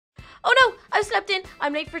Oh no, I've slept in.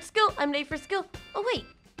 I'm late for school. I'm late for school. Oh wait,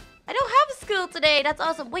 I don't have a school today. That's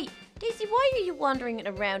awesome. Wait, Daisy, why are you wandering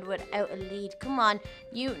around without a lead? Come on.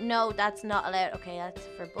 You know that's not allowed. Okay, that's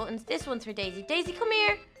for buttons. This one's for Daisy. Daisy, come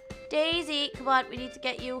here. Daisy, come on. We need to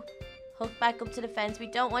get you hooked back up to the fence. We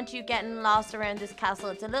don't want you getting lost around this castle.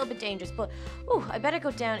 It's a little bit dangerous, but I better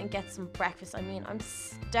go down and get some breakfast. I mean, I'm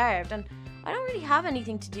starved and I don't really have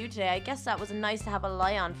anything to do today. I guess that was nice to have a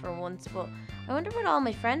lie on for once, but I wonder what all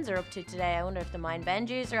my friends are up to today. I wonder if the Mind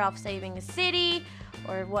Benders are off saving a city,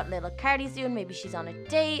 or what little Carly's doing. Maybe she's on a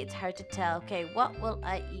date. It's hard to tell. Okay, what will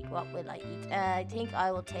I eat? What will I eat? I think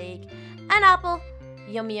I will take an apple.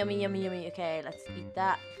 Yummy, yummy, yummy, yummy. Okay, let's eat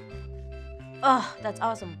that. Oh, that's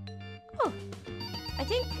awesome. Oh, I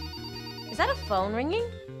think... Is that a phone ringing?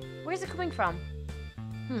 Where's it coming from?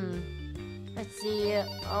 Let's see.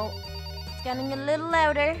 Oh, it's getting a little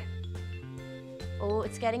louder. Oh,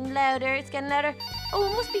 it's getting louder. It's getting louder. Oh,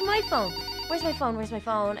 it must be my phone. Where's my phone? Where's my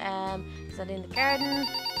phone? Is that in the garden?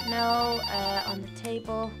 No. On the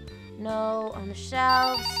table? No. On the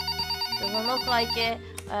shelves? Doesn't look like it.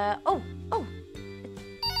 Oh.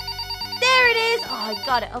 There it is. Oh, I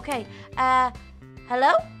got it. Okay.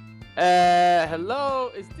 Hello?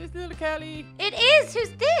 Hello? Is this little Kelly? It is.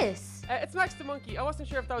 Who's this? It's Max the monkey. I wasn't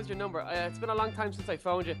sure if that was your number. It's been a long time since I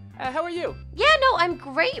phoned you. How are you? Yeah, no, I'm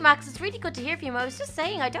great, Max. It's really good to hear from you. I was just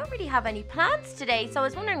saying I don't really have any plans today, so I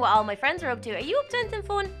was wondering what all my friends are up to. Are you up to anything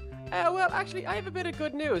fun? Well, actually, I have a bit of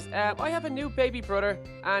good news. I have a new baby brother,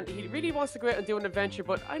 and he really wants to go out and do an adventure,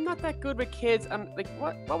 but I'm not that good with kids. And like,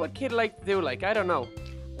 what would kid like to do? Like, I don't know.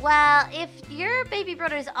 Well, if your baby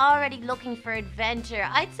brother is already looking for adventure,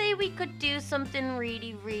 I'd say we could do something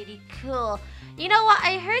really, really cool. You know what?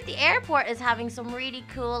 I heard the airport is having some really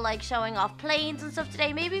cool, like, showing off planes and stuff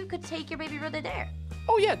today. Maybe we could take your baby brother there.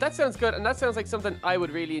 Oh, yeah, that sounds good, and that sounds like something I would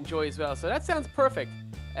really enjoy as well. So that sounds perfect.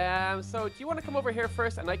 So do you want to come over here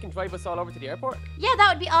first, and I can drive us all over to the airport? Yeah, that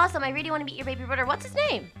would be awesome. I really want to meet your baby brother. What's his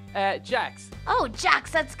name? Jax. Oh,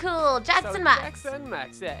 Jax, that's cool. Jax and Max. Jax and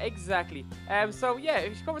Max, yeah, exactly. So yeah,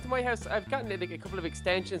 if you come over to my house, I've gotten like a couple of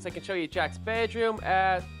extensions. I can show you Jack's bedroom.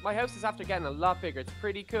 My house is after getting a lot bigger. It's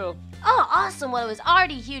pretty cool. Oh, awesome. Well, it was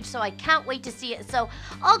already huge, so I can't wait to see it. So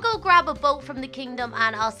I'll go grab a boat from the kingdom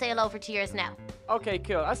and I'll sail over to yours now. Okay,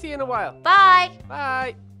 cool. I'll see you in a while. Bye.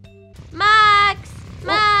 Bye. Max.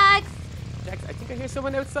 Max. Jax, I think I hear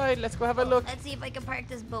someone outside. Let's go have a look. Let's see if I can park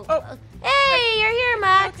this boat. Oh. Hey, you're here,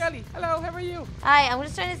 Max. Hello, Kelly. Hello, how are you? Hi, I'm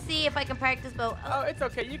just trying to see if I can park this boat. Oh, it's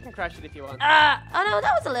okay. You can crash it if you want. Oh no,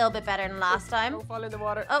 that was a little bit better than last time. Don't fall in the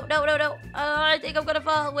water. Oh, no. I think I'm gonna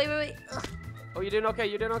fall. Wait. Ugh. Oh, you're doing okay?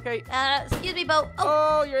 You're doing okay? Excuse me, boat.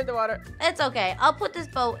 Oh, you're in the water. It's okay. I'll put this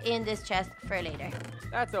boat in this chest for later.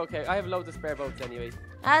 That's okay. I have loads of spare boats anyway.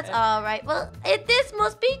 That's all right. Well, this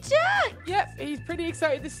must be Jack. Yep, he's pretty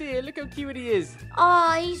excited to see you. Look how cute he is.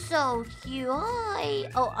 Oh, he's so cute.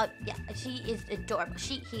 Yeah, she is adorable.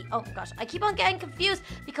 Oh gosh, I keep on getting confused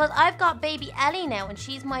because I've got baby Ellie now and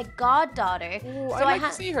she's my goddaughter. Oh, so I'd like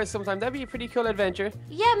to see her sometime. That'd be a pretty cool adventure.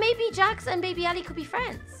 Yeah, maybe Jax and baby Ellie could be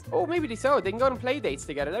friends. Oh, maybe so. They can go on play dates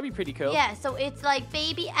together. That'd be pretty cool. Yeah, so it's like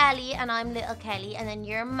baby Ellie and I'm little Kelly and then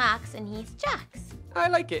you're Max and he's Jax. I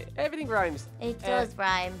like it. Everything rhymes. It does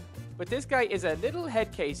rhyme. But this guy is a little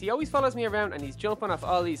head case. He always follows me around and he's jumping off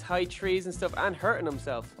all these high trees and stuff and hurting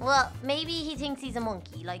himself. Well, maybe he thinks he's a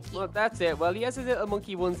monkey like you. Well, that's it. Well, he has his little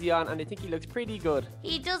monkey onesie on and I think he looks pretty good.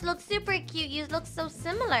 He does look super cute. You look so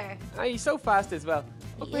similar. He's so fast as well.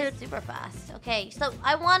 He is super fast. Okay, so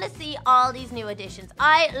I want to see all these new additions.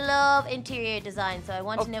 I love interior design, so I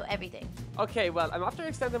want to know everything. Okay, well, I'm after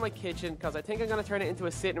extending my kitchen because I think I'm going to turn it into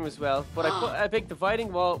a sitting room as well. But I put a big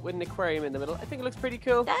dividing wall with an aquarium in the middle. I think it looks pretty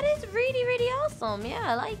cool. That is really, really awesome. Yeah,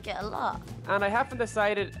 I like it a lot. And I haven't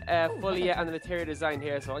decided fully yet on the interior design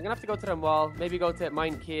here. So I'm going to have to go to the mall, maybe go to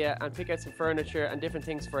MIN.ON.TV and pick out some furniture and different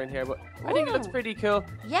things for in here. But I think it looks pretty cool.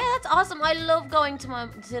 Yeah, that's awesome. I love going to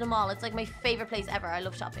the mall. It's like my favorite place ever. I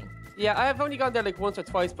love shopping. Yeah, I have only gone there like once or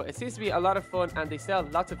twice, but it seems to be a lot of fun and they sell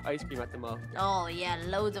lots of ice cream at the mall. Oh yeah,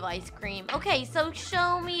 loads of ice cream. Okay, so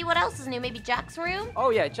show me what else is new. Maybe Jack's room? Oh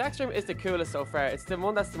yeah, Jack's room is the coolest so far. It's the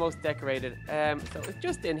one that's the most decorated. So it's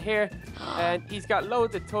just in here and he's got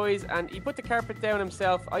loads of toys and he put the carpet down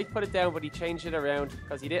himself. I put it down but he changed it around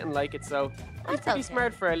because he didn't like it, so he's pretty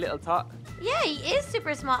smart for a little tot. Yeah, he is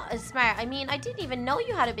super smart. I mean, I didn't even know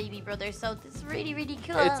you had a baby brother, so this is really, really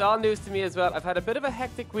cool. It's all news to me as well. I've had a bit of a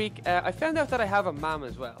hectic week. I found out that I have a mom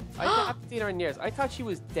as well. I haven't seen her in years. I thought she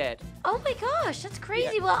was dead. Oh my gosh, that's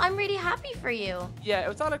crazy. Yeah. Well, I'm really happy for you. Yeah, it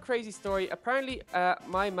was all a crazy story. Apparently,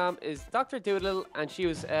 my mom is Dr. Doolittle and she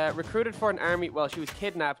was recruited for an army. Well, she was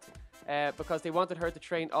kidnapped. because they wanted her to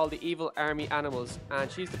train all the evil army animals,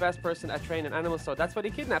 and she's the best person at training animals, so that's why they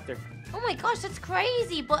kidnapped her. Oh my gosh, that's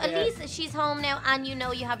crazy. But at least she's home now, and you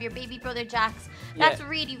know you have your baby brother Jax. That's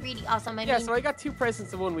really, really awesome. I mean, so I got 2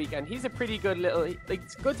 presents in 1 week, and he's a pretty good little, like,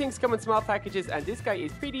 good things come in small packages, and this guy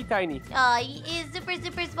is pretty tiny. He is super,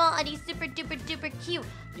 super small, and he's super, duper, duper cute.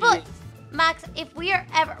 But, Max, if we are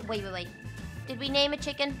ever... Wait. Did we name a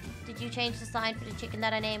chicken? Did you change the sign for the chicken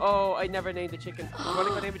that I named? Oh, I never named the chicken. You want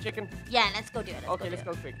to go name a chicken? Yeah, let's go do it. Let's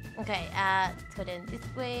go quick. Okay, let's go down this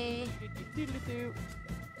way.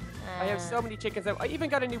 I have so many chickens now. I even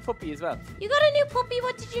got a new puppy as well. You got a new puppy?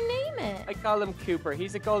 What did you name it? I call him Cooper.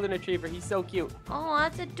 He's a golden retriever. He's so cute. Oh,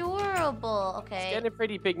 that's adorable. Okay. He's getting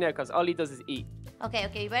pretty big now because all he does is eat. Okay,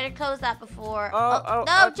 you better close that before...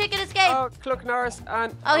 No, chicken escape! Oh, Cluck Norris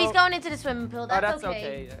and... he's going into the swimming pool. That's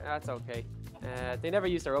okay. That's okay. They never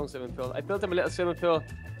use their own swimming pool. I built them a little swimming pool,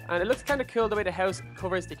 and it looks kind of cool the way the house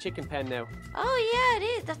covers the chicken pen now. Oh, yeah, it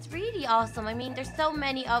is. That's really awesome. I mean, there's so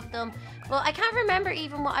many of them. Well, I can't remember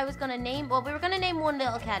even what I was going to name. Well, we were going to name one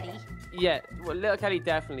little Kelly. Yeah, well, little Kelly,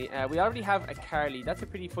 definitely. We already have a Carly. That's a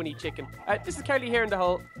pretty funny chicken. This is Carly here in the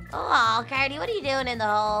hole. Oh, Carly, what are you doing in the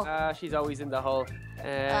hole? She's always in the hole.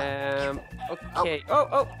 Okay.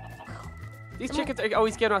 These chickens are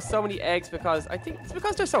always giving us so many eggs because it's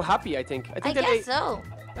because they're so happy, I think. I guess so.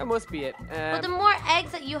 That must be it. But the more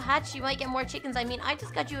eggs that you hatch, you might get more chickens. I mean, I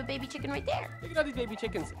just got you a baby chicken right there. Look at all these baby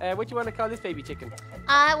chickens. What do you want to call this baby chicken?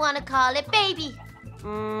 I want to call it Baby.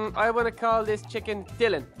 I want to call this chicken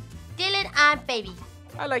Dylan. Dylan and Baby.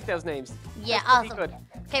 I like those names. Yeah, That's awesome. good.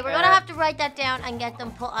 Okay, we're going to have to write that down and get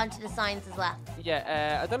them put onto the signs as well.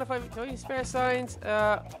 Yeah, I don't know if do I need spare signs?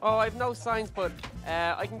 I have no signs, but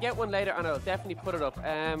I can get one later and I'll definitely put it up.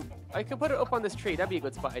 I can put it up on this tree. That'd be a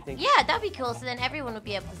good spot, I think. Yeah, that'd be cool. So then everyone would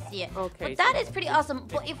be able to see it. Okay. But that is pretty awesome.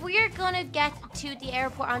 But if we are going to get to the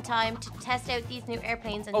airport on time to test out these new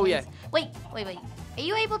airplanes and things... Wait. Are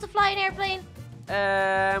you able to fly an airplane?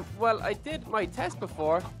 Well, I did my test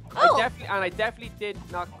before. Oh. I definitely did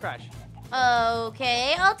not crash.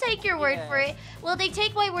 Okay, I'll take your word for it. Well, they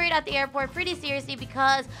take my word at the airport pretty seriously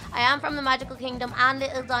because I am from the Magical Kingdom and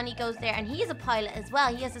little Donnie goes there and he is a pilot as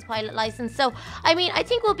well. He has his pilot license. So, I mean, I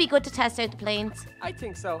think we'll be good to test out the planes. I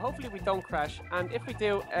think so. Hopefully we don't crash. And if we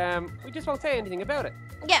do, we just won't say anything about it.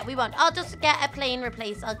 Yeah, we won't. I'll just get a plane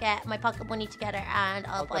replaced. I'll get my pocket money together and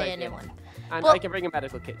I'll buy a new one. And I can bring a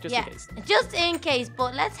medical kit, just in case. Just in case.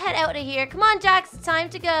 But let's head out of here. Come on, Jax. It's time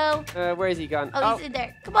to go. Where is he gone? Oh, he's in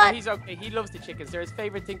there. Come on. He's okay. He loves the chickens. They're his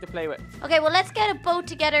favorite thing to play with. Okay, well, let's get a boat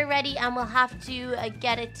together ready, and we'll have to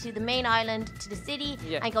get it to the main island, to the city,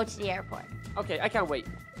 and go to the airport. Okay, I can't wait.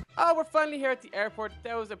 Oh, we're finally here at the airport.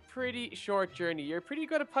 That was a pretty short journey. You're pretty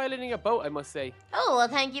good at piloting a boat, I must say. Oh, well,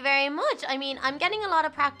 thank you very much. I mean, I'm getting a lot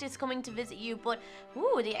of practice coming to visit you, but,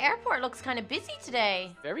 ooh, the airport looks kind of busy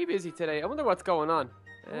today. Very busy today. I wonder what's going on.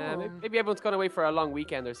 Maybe everyone's gone away for a long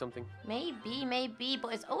weekend or something. Maybe,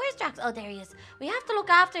 but it's... Oh, where's Jax? Oh, there he is. We have to look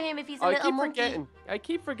after him if he's a little monkey. I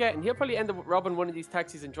keep forgetting. He'll probably end up robbing one of these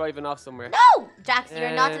taxis and driving off somewhere. No! Jax,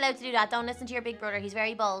 you're not allowed to do that. Don't listen to your big brother. He's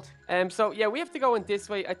very bold. So, yeah, we have to go in this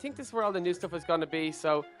way. I think this is where all the new stuff is going to be,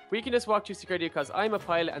 so we can just walk through security because I'm a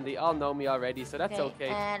pilot and they all know me already, so that's okay.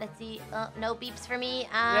 Let's see. No beeps for me,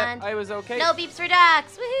 and... Yeah, I was okay. No beeps for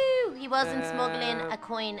Jax. Woohoo! He wasn't smuggling a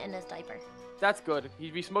coin in his diaper. That's good.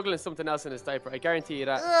 He'd be smuggling something else in his diaper. I guarantee you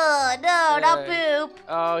that. Oh, no, not poop.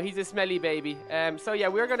 Oh, he's a smelly baby. So, yeah,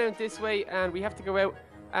 we're going down this way, and we have to go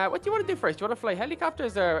out. What do you want to do first? Do you want to fly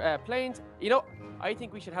helicopters or planes? You know, I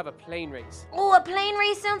think we should have a plane race. Oh, a plane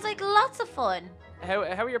race sounds like lots of fun. How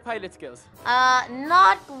are your pilot skills?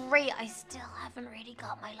 Not great. I still haven't really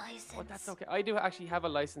got my license. Oh, that's okay. I do actually have a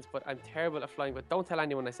license, but I'm terrible at flying. But don't tell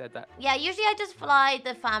anyone I said that. Yeah, usually I just fly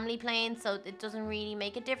the family plane, so it doesn't really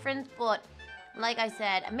make a difference. But like I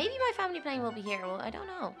said, maybe my family plane will be here. Well, I don't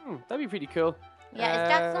know. That'd be pretty cool. Yeah, is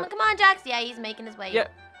Jax coming? Come on, Jax. Yeah, he's making his way. Yeah.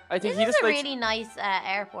 I think this is a really nice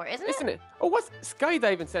airport, isn't it? Isn't it? Oh, what's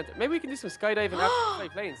skydiving center? Maybe we can do some skydiving after we fly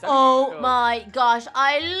planes. Oh my gosh,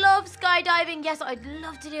 I love skydiving. Yes, I'd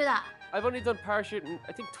love to do that. I've only done parachuting,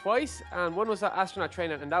 I think, twice, and one was at astronaut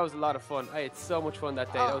training, and that was a lot of fun. I had so much fun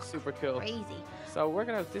that day. That was super cool. Crazy. So we're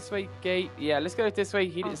going out this way, gate. Yeah, let's go out this way.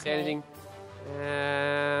 He didn't say anything.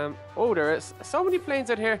 Oh, there is so many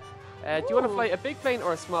planes out here. Do you want to fly a big plane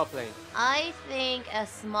or a small plane? I think a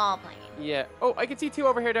small plane. Yeah. Oh, I can see two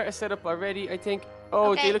over here that are set up already, I think.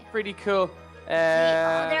 Oh, they look pretty cool.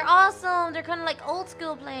 They're awesome. They're kind of like old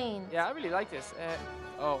school planes. Yeah, I really like this.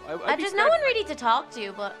 there's no one really easy to talk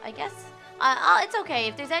to, but I guess it's okay.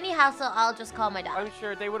 If there's any hassle, I'll just call my dad. I'm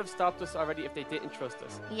sure they would have stopped us already if they didn't trust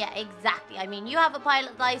us. Yeah, exactly. I mean, you have a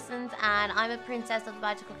pilot license, and I'm a princess of the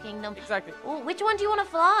magical kingdom. Exactly. Ooh, which one do you want to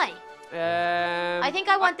fly? I think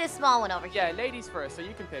I want this small one over here. Yeah, ladies first, so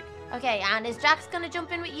you can pick. Okay, and is Jax gonna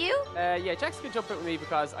jump in with you? Yeah, Jax can jump in with me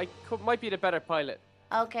because might be the better pilot.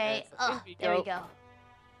 Okay. There we go.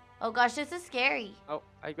 Oh gosh, this is scary. Oh,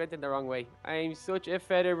 I went in the wrong way. I'm such a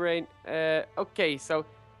featherbrain. Okay, so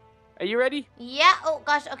are you ready? Yeah. Oh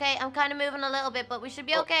gosh. Okay, I'm kind of moving a little bit, but we should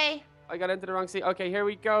be okay. I got into the wrong seat. Okay, here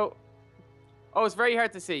we go. Oh, it's very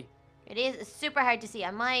hard to see. It is. It's super hard to see.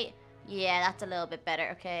 I might. Yeah, that's a little bit better.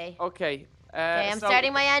 Okay. Okay. Okay, I'm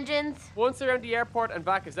starting my engines. Once around the airport and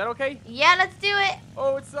back, is that okay? Yeah, let's do it.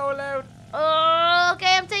 Oh, it's so loud. Oh,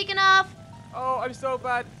 okay, I'm taking off. Oh, I'm so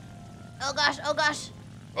bad. Oh gosh, oh gosh.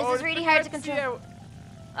 This is really hard to control.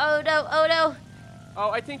 Oh no, oh no. Oh,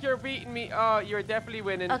 I think you're beating me. Oh, you're definitely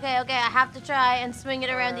winning. Okay, I have to try and swing it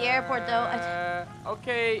around the airport though.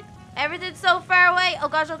 Okay. Everything's so far away. Oh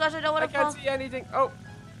gosh, I don't want to fall. I can't see anything. Oh,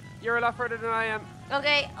 you're a lot further than I am.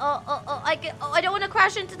 Okay. I don't want to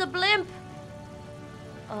crash into the blimp.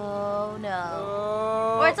 Oh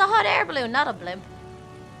no. Or it's a hot air balloon, not a blimp.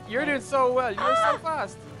 You're doing so well. You're so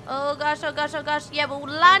fast. Oh gosh. Yeah, but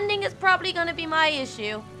landing is probably going to be my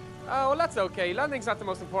issue. Oh, well, that's okay. Landing's not the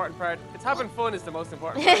most important part. It's having fun is the most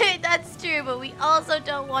important part. That's true, but we also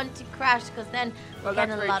don't want to crash because then we'll get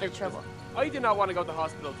in a lot of trouble. I do not want to go to the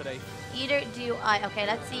hospital today. Either do I. Okay,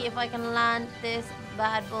 let's see if I can land this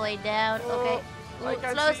bad boy down. Okay. Slow.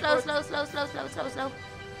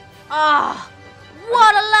 Ah!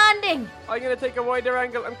 What a landing! I'm going to take a wider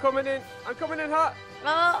angle. I'm coming in hot.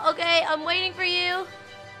 Oh, okay. I'm waiting for you.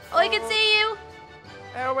 Oh, I can see you.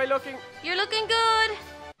 How am I looking? You're looking good.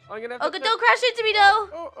 I'm gonna have don't crash into me, though.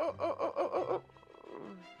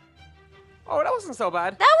 Oh, that wasn't so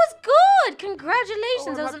bad. That was good.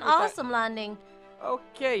 Congratulations. That was an awesome landing.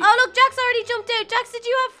 Okay. Oh, look. Jax already jumped out. Jax, did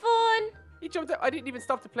you have fun? He jumped out. I didn't even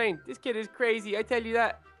stop the plane. This kid is crazy. I tell you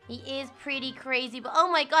that. He is pretty crazy, but oh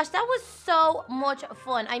my gosh, that was so much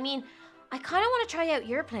fun. I mean, I kind of want to try out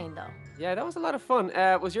your plane, though. Yeah, that was a lot of fun.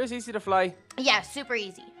 Was yours easy to fly? Yeah, super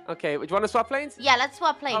easy. Okay, would you want to swap planes? Yeah, let's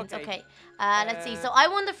swap planes. Okay. Let's see. So I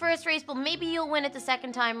won the first race, but maybe you'll win it the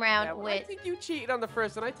second time round. Yeah, well, I think you cheated on the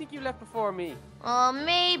first one. I think you left before me. Oh,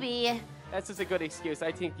 maybe. That's just a good excuse.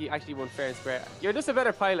 I think you actually won fair and square. You're just a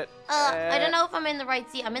better pilot. I don't know if I'm in the right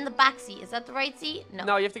seat. I'm in the back seat. Is that the right seat? No.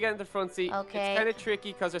 No, you have to get in the front seat. Okay. It's kind of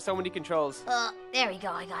tricky because there's so many controls. There we go.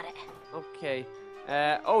 I got it. Okay.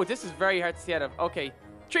 Oh, this is very hard to see out of. Okay.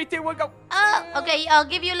 3, 2, 1, go. Okay. I'll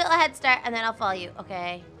give you a little head start and then I'll follow you.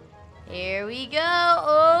 Okay. Here we go.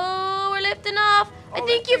 Oh, we're lifting off. I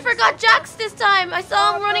think you forgot Jax this time. I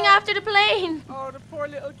saw him running after the plane. Oh, the poor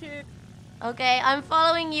little kid. Okay, I'm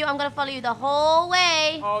following you. I'm going to follow you the whole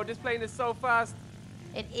way. Oh, this plane is so fast.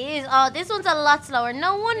 It is. Oh, this one's a lot slower.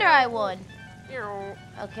 No wonder I won.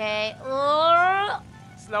 Okay.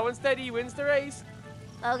 Slow and steady wins the race.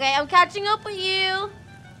 Okay, I'm catching up with you.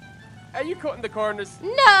 Are you cutting the corners?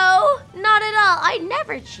 No, not at all. I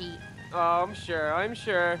never cheat. Oh, I'm sure.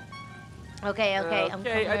 Okay. I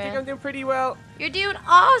think I'm doing pretty well. You're doing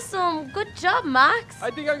awesome. Good job, Max. I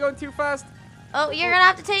think I'm going too fast. Oh, you're gonna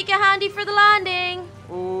have to take a handy for the landing.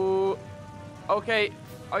 Ooh. Okay.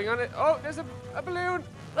 I'm gonna. Oh, there's a balloon.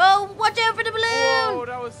 Oh, watch out for the balloon. Oh,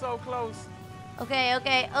 that was so close. Okay.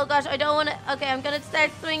 Oh gosh, I don't want to. Okay, I'm gonna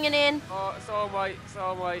start swinging in. Oh, so am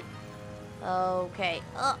I. Okay.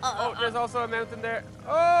 Oh, there's also a mountain there.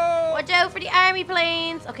 Oh! Watch out for the army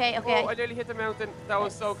planes. Okay. Oh, I nearly hit the mountain. That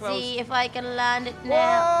was so close. See if I can land it now.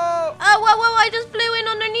 Whoa! Oh, whoa! I just flew in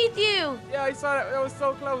underneath you. Yeah, I saw that. That was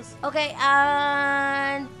so close. Okay,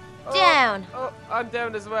 and down. Oh, I'm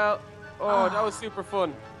down as well. Oh, that was super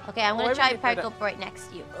fun. Okay, I'm gonna try to park up right next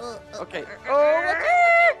to you. Okay.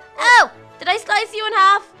 Oh! Did I slice you in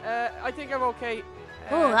half? I think I'm okay.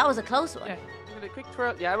 Oh, that was a close one. Yeah, give it a quick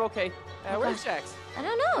twirl. Yeah, I'm okay. Where's Jax? I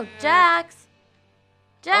don't know. Jax.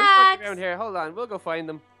 He's around here. Hold on, we'll go find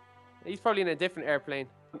him. He's probably in a different airplane.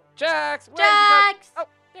 Jax! Jax! Oh,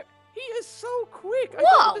 there. He is so quick. I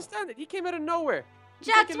don't understand it. He came out of nowhere.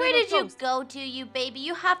 Jax, where did you go to, you baby?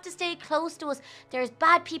 You have to stay close to us. There's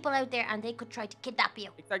bad people out there, and they could try to kidnap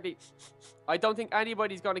you. Exactly. I don't think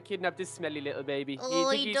anybody's going to kidnap this smelly little baby.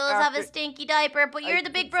 Oh, he does have a stinky diaper, but you're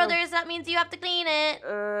the big brothers. So that means you have to clean it.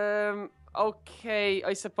 Okay,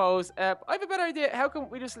 I suppose. I have a better idea. How come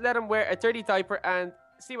we just let him wear a dirty diaper and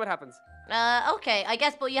see what happens? Okay, I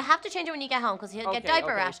guess, but you have to change it when you get home because he'll get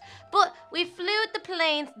diaper rash. But we flew the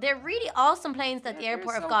planes. They're really awesome planes that the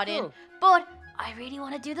airport have got in. But I really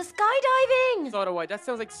want to do the skydiving. So do I. That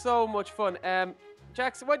sounds like so much fun.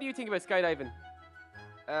 Jax, what do you think about skydiving?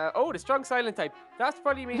 Oh, the strong silent type. That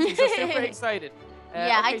probably means he's so super excited.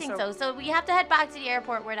 Yeah, okay, I think so. So we have to head back to the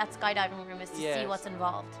airport where that skydiving room is to Yes. see what's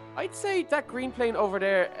involved. I'd say that green plane over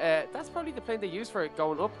there, that's probably the plane they use for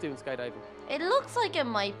going up doing skydiving. It looks like it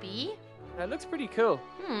might be. It looks pretty cool.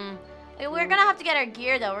 We're gonna have to get our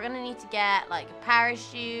gear though. We're gonna need to get like a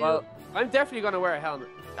parachute. Well, I'm definitely going to wear a helmet.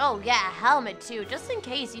 Oh yeah, a helmet too, just in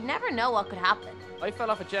case. You never know what could happen. I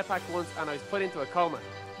fell off a jetpack once and I was put into a coma.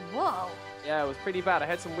 Whoa. Yeah, it was pretty bad. I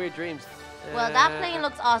had some weird dreams. Well, that plane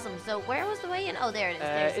looks awesome. So where was the way in? Oh, there it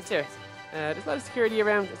is. It's here. There's a lot of security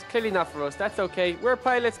around. It's clearly not for us. That's okay. We're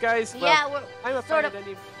pilots, guys. Yeah, well, I'm a sort pilot of.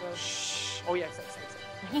 anyway. Shh. Oh, yes.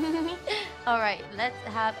 All right, let's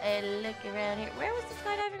have a look around here. Where was the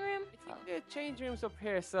skydiving room? I think the change room's up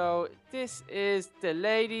here. So this is the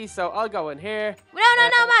lady. So I'll go in here. No,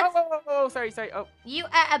 Max. Oh, sorry. Oh. You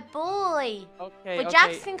are a boy. Okay. But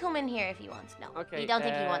Jax can come in here if he wants. No, Okay, he don't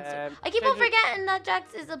think he wants to. I keep change on forgetting that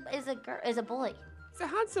Jax is a boy. He's a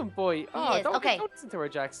handsome boy. Oh, is. don't Okay. listen to her,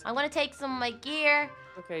 Jax. I'm gonna take some of my gear.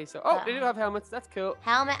 Okay, so they do have helmets. That's cool.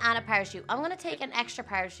 Helmet and a parachute. I'm gonna take an extra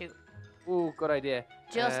parachute Ooh, good idea.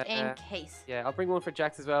 just in case. Yeah, I'll bring one for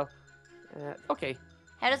Jax as well. Okay.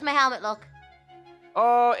 How does my helmet look?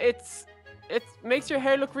 Oh, it makes your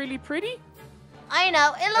hair look really pretty. I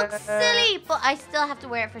know it looks silly, but I still have to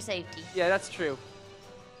wear it for safety. Yeah, that's true.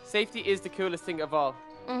 Safety is the coolest thing of all.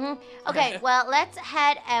 Okay, well, let's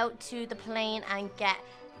head out to the plane and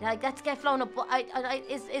let's get flown up.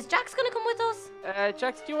 Is Jax gonna come with us?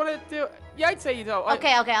 Jax, do you want to do? Yeah, I'd say you do.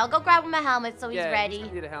 Okay, I'll go grab him a helmet so he's ready.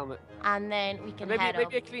 Yeah, need a helmet. And then we can head maybe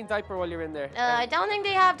up. a clean diaper while you're in there. I don't think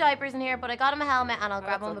they have diapers in here, but I got him a helmet and I'll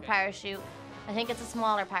grab him a parachute. I think it's a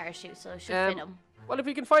smaller parachute, so it should fit him. Well, if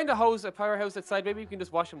we can find a power hose outside, maybe we can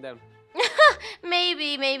just wash him down.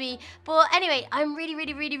 Maybe. But anyway, I'm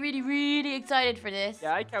really excited for this.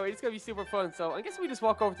 Yeah, I can't wait. It's going to be super fun. So I guess we just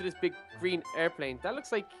walk over to this big green airplane. That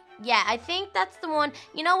looks like... Yeah, I think that's the one.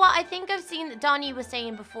 You know what? I think I've seen Donnie was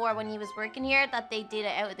saying before when he was working here that they did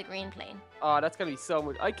it out of the green plane. Oh, that's going to be so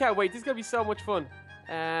much. I can't wait. This is going to be so much fun.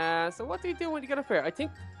 So what do you do when you get up here? I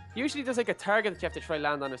think usually there's like a target that you have to try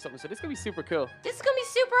land on or something. So this is going to be super cool. This is going to be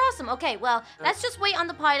super awesome. Okay, well, let's just wait on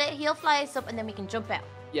the pilot. He'll fly us up and then we can jump out.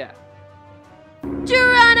 Yeah.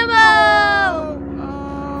 Geronimo!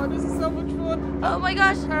 Oh, this is so much fun. Oh my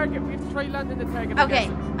gosh. Target. We have to try landing the target. Okay,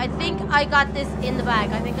 I think I got this in the bag.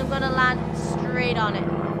 I think I'm going to land straight on it.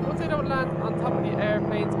 Once I don't land on top of the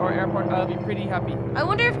airplanes or airport, I'll be pretty happy. I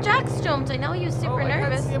wonder if Jax jumped. I know he was super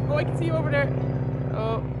nervous. I can see him over there.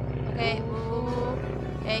 Oh. Okay. Ooh.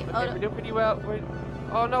 Okay. We're doing pretty well.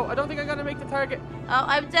 Oh no, I don't think I'm gonna make the target. Oh,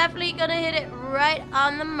 I'm definitely gonna hit it right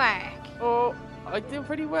on the mark. Oh, I did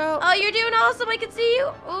pretty well. Oh, you're doing awesome. I can see you.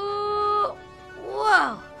 Ooh.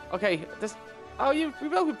 Whoa. Okay, we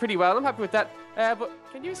both did pretty well. I'm happy with that. But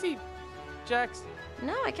can you see Jax?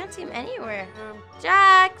 No, I can't see him anywhere.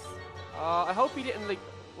 Jax. I hope he didn't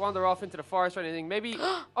wander off into the forest or anything. Maybe.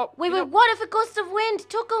 Wait. What if a gust of wind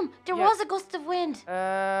took him? There was a gust of wind.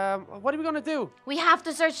 What are we gonna do? We have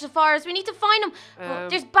to search the forest. We need to find him.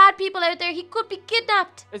 There's bad people out there. He could be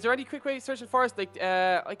kidnapped. Is there any quick way to search the forest? Like,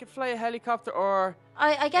 I could fly a helicopter or.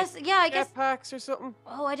 I guess. Yeah, I guess. Jetpacks or something.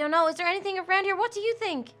 Oh, I don't know. Is there anything around here? What do you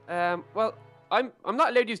think? Well, I'm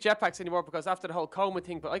not allowed to use jetpacks anymore because after the whole coma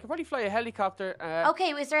thing. But I could probably fly a helicopter. Okay,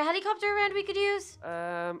 is there a helicopter around we could use?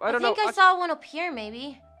 I don't know. I think I saw one up here,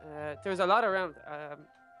 maybe. There's a lot around.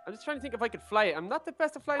 I'm just trying to think if I could fly it. I'm not the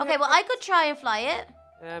best at flying. Okay, well, I could try and fly it.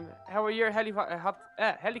 How are your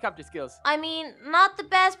helicopter skills? I mean, not the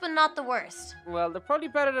best, but not the worst. Well, they're probably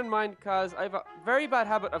better than mine because I have a very bad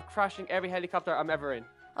habit of crashing every helicopter I'm ever in.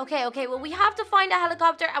 Okay, well, we have to find a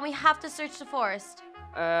helicopter and we have to search the forest.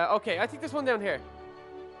 Okay, I think there's one down here.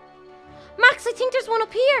 Max, I think there's one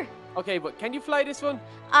up here. Okay, but can you fly this one?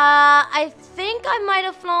 I think I might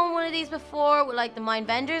have flown one of these before with like the mine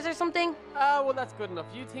vendors or something. Well, that's good enough.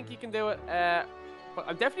 You think you can do it? But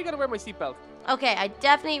I'm definitely gonna wear my seatbelt. Okay, I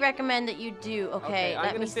definitely recommend that you do. Okay,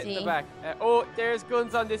 I'm gonna sit in the back. Oh, there's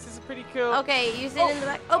guns on this. This is pretty cool. Okay, you sit in the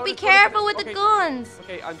back. Oh, be careful with the guns.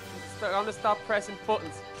 Okay, I'm gonna stop pressing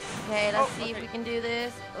buttons. Okay, let's see if we can do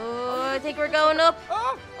this. Oh, I think we're going up.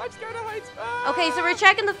 Oh, I'm scared of heights. Okay, so we're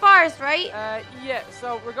checking the forest, right? Yeah.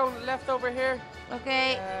 So we're going left over here.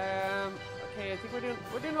 Okay. Okay, I think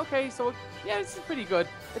we're doing okay. So yeah, this is pretty good.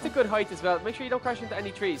 It's a good height as well. Make sure you don't crash into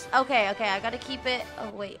any trees. Okay, I gotta keep it. Oh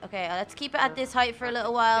wait, okay, let's keep it at this height for a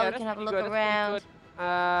little while. We can have a look around.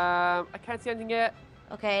 I can't see anything yet.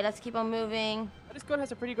 Okay, let's keep on moving. This gun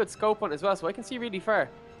has a pretty good scope on it as well, so I can see really far.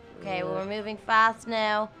 Okay, well, we're moving fast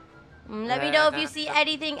now. Let me know if you see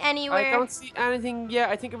anything anywhere. I don't see anything yet.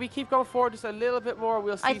 I think if we keep going forward just a little bit more,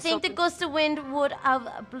 we'll see I think something. the gust of wind would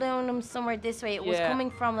have blown him somewhere this way. It was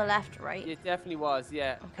coming from the left, right? It definitely was,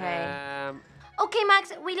 yeah. Okay. Okay,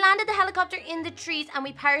 Max, we landed the helicopter in the trees and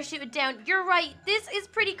we parachuted down. You're right. This is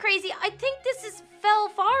pretty crazy. I think this is Fell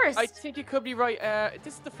Forest. I think you could be right.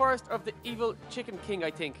 This is the forest of the evil Chicken King, I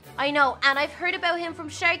think. I know, and I've heard about him from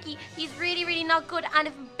Sharky. He's really, really not good. And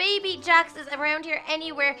if baby Jax is around here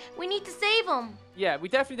anywhere, we need to save him. Yeah, we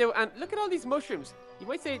definitely do. And look at all these mushrooms. You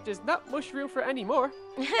might say there's not much room for any more.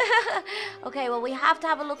 Okay, well, we have to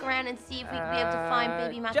have a look around and see if we can be able to find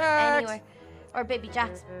baby Max anywhere. Or baby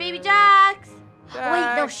Jax. Baby Jax!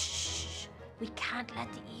 Wait, no, shh. We can't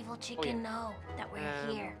let the evil chicken know that we're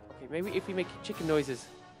here. Okay, maybe if we make chicken noises.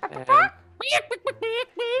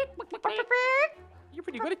 You're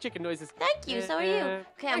pretty good at chicken noises. Thank you, so are you.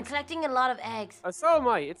 Okay, I'm collecting a lot of eggs. So am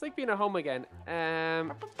I. It's like being at home again.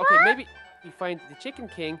 Okay, maybe if we find the Chicken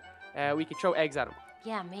King, we can throw eggs at him.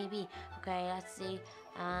 Yeah, maybe. Okay, let's see.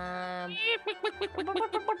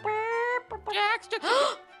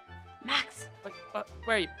 Max!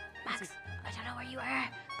 Where are you? Max, I don't know where you are,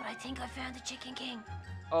 but I think I found the Chicken King.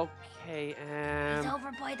 Okay, He's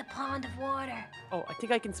over by the pond of water. Oh, I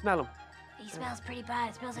think I can smell him. He smells pretty bad.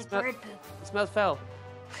 It smells like bird poop. It smells foul.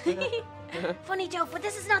 Funny joke, but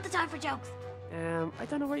this is not the time for jokes. I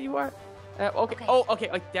don't know where you are. Okay. Oh, okay.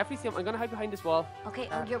 I definitely see him. I'm gonna hide behind this wall. Okay.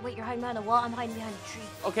 You're hiding behind the wall. I'm hiding behind a tree.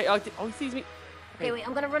 Okay. Oh, he sees me. Okay, wait.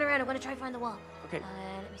 I'm gonna run around. I'm gonna try to find the wall. Okay.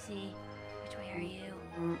 Let me see. Which way are you?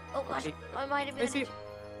 Oh gosh, I might have been.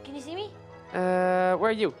 Can you see me? Where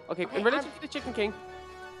are you? Okay. In relation to the Chicken King.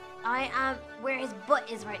 I am where his butt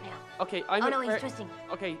is right now. Okay. Oh no, he's twisting.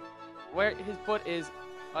 Okay. Where his butt is,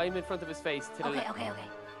 I'm in front of his face. To the left. Okay.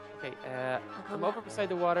 Okay. I'm over beside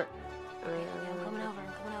the water. Okay, I'm coming over.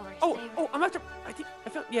 Oh, I'm after. I think I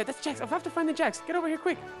found. Yeah, that's Jax. I have to find the Jax. Get over here,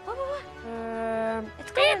 quick. What?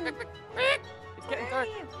 It's going. It's getting dark.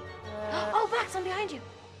 Oh, Max, I'm behind you.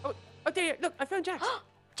 Oh, there you. Look, I found Jax.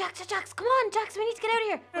 Jax, come on, Jax. We need to get out of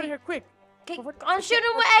here. Get out of here, quick. Okay, I'm shooting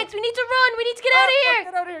him with eggs. We need to run. We need to get out of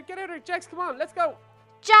here. Get out of here, Jax. Come on, let's go.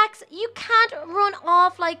 Jax, you can't run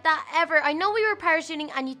off like that ever. I know we were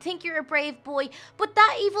parachuting and you think you're a brave boy, but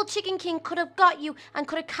that evil Chicken King could have got you and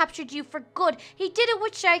could have captured you for good. He did it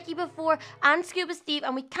with Sharky before and Scuba Steve,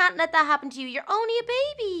 and we can't let that happen to you. You're only a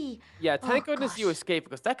baby. Yeah, thank goodness you escaped,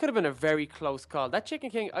 because that could have been a very close call. That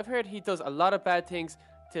Chicken King, I've heard he does a lot of bad things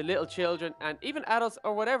to little children and even adults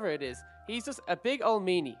or whatever it is. He's just a big old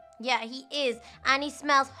meanie. Yeah, he is. And he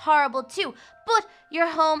smells horrible too. But you're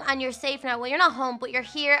home and you're safe now. Well, you're not home, but you're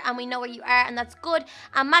here and we know where you are, and that's good.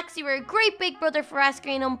 And Max, you were a great big brother for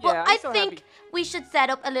rescuing him. But I think we should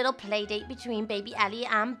set up a little play date between baby Ellie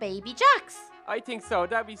and baby Jax. I think so.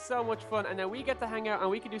 That'd be so much fun. And then we get to hang out and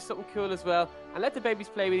we can do something cool as well. And let the babies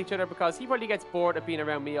play with each other, because he probably gets bored of being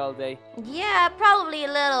around me all day. Yeah, probably a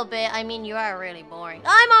little bit. I mean, you are really boring.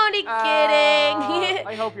 I'm only kidding.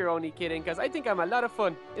 I hope you're only kidding, because I think I'm a lot of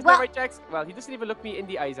fun. Isn't that right, Jax? Well, he doesn't even look me in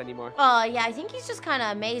the eyes anymore. Oh, yeah. I think he's just kind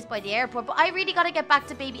of amazed by the airport. But I really got to get back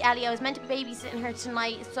to baby Ellie. I was meant to be babysitting her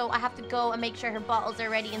tonight, so I have to go and make sure her bottles are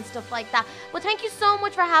ready and stuff like that. But thank you so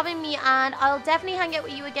much for having me, and I'll definitely hang out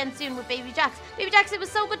with you again soon with baby Jax. Baby Jax, it was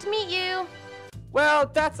so good to meet you.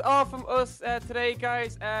 Well, that's all from us today,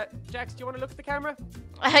 guys. Jax, do you want to look at the camera?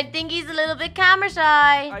 I think he's a little bit camera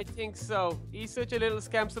shy. I think so. He's such a little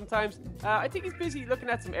scamp sometimes. I think he's busy looking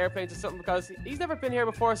at some airplanes or something, because he's never been here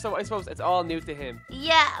before, so I suppose it's all new to him.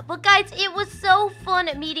 Yeah, but guys, it was so fun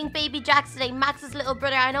meeting baby Jax today, Max's little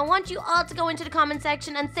brother, and I want you all to go into the comment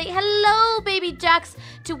section and say hello, baby Jax,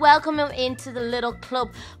 to welcome him into the little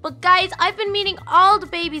club. But guys, I've been meeting all the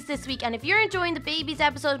babies this week, and if you're enjoying the babies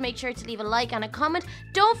episode, make sure to leave a like and a comment.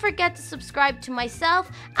 Don't forget to subscribe to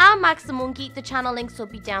myself and Max the Monkey. The channel links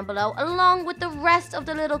will be down below, along with the rest of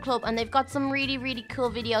the little club, and they've got some really, really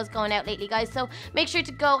cool videos going out lately, guys, so make sure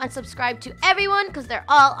to go and subscribe to everyone, because they're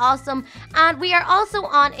all awesome. And we are also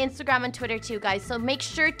on Instagram and Twitter too, guys, so make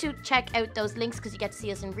sure to check out those links, because you get to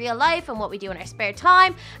see us in real life and what we do in our spare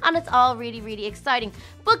time, and it's all really, really exciting.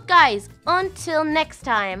 But guys, until next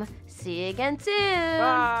time, see you again soon.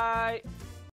 Bye.